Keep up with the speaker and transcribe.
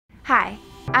Hi,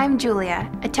 I'm Julia,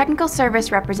 a technical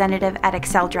service representative at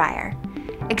XLERATOR.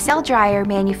 XLERATOR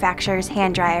manufactures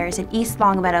hand dryers in East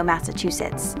Longmeadow,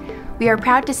 Massachusetts. We are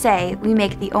proud to say we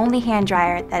make the only hand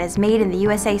dryer that is made in the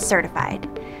USA certified.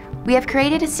 We have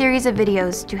created a series of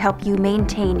videos to help you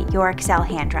maintain your XL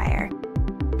hand dryer.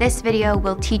 This video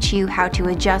will teach you how to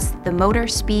adjust the motor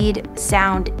speed,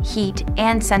 sound, heat,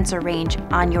 and sensor range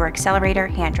on your XLERATOR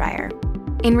hand dryer.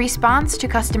 In response to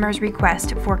customers'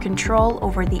 request for control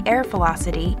over the air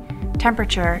velocity,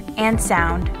 temperature, and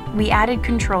sound, we added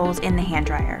controls in the hand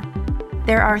dryer.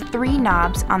 There are 3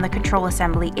 knobs on the control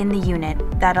assembly in the unit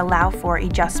that allow for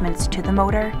adjustments to the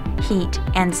motor, heat,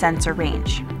 and sensor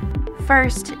range.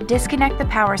 First, disconnect the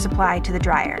power supply to the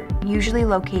dryer, usually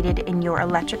located in your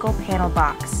electrical panel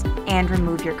box, and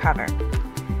remove your cover.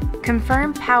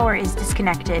 Confirm power is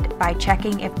disconnected by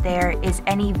checking if there is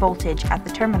any voltage at the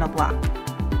terminal block.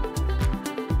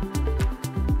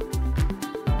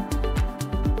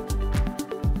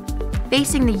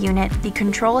 Facing the unit, the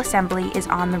control assembly is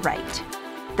on the right.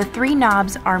 The 3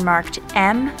 knobs are marked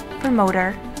M for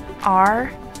motor,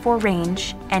 R for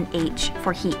range, and H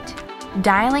for heat.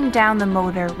 Dialing down the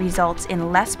motor results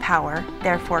in less power,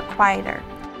 therefore quieter.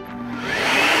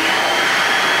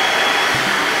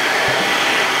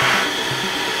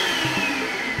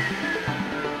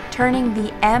 Turning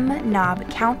the M knob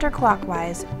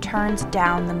counterclockwise turns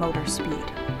down the motor speed.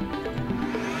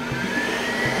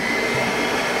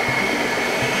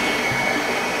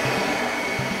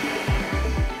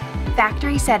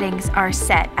 Factory settings are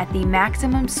set at the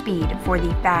maximum speed for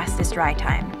the fastest dry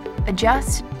time.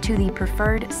 Adjust to the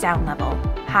preferred sound level,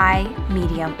 high,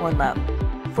 medium, or low.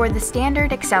 For the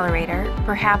standard XLERATOR,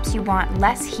 perhaps you want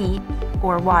less heat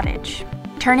or wattage.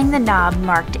 Turning the knob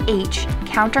marked H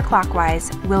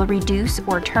counterclockwise will reduce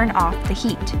or turn off the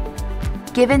heat.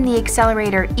 Given the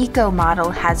XLERATOR Eco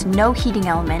model has no heating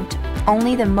element,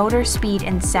 only the motor speed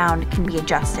and sound can be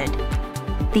adjusted.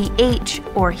 The H,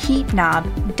 or heat knob,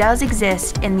 does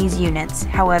exist in these units,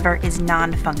 however is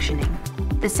non-functioning.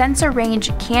 The sensor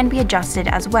range can be adjusted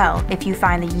as well if you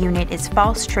find the unit is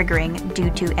false triggering due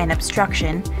to an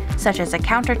obstruction, such as a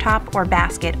countertop or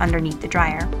basket underneath the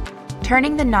dryer.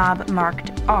 Turning the knob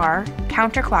marked R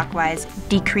counterclockwise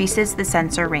decreases the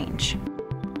sensor range.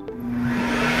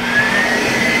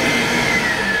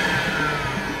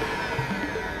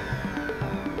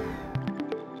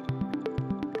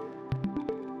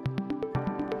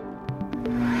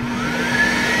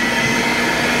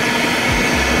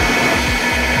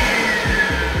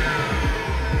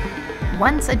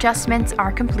 Once adjustments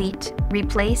are complete,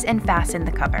 replace and fasten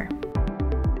the cover.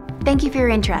 Thank you for your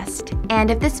interest, and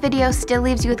if this video still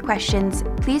leaves you with questions,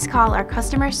 please call our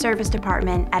customer service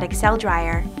department at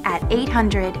XLERATOR at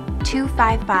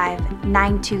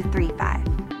 800-255-9235.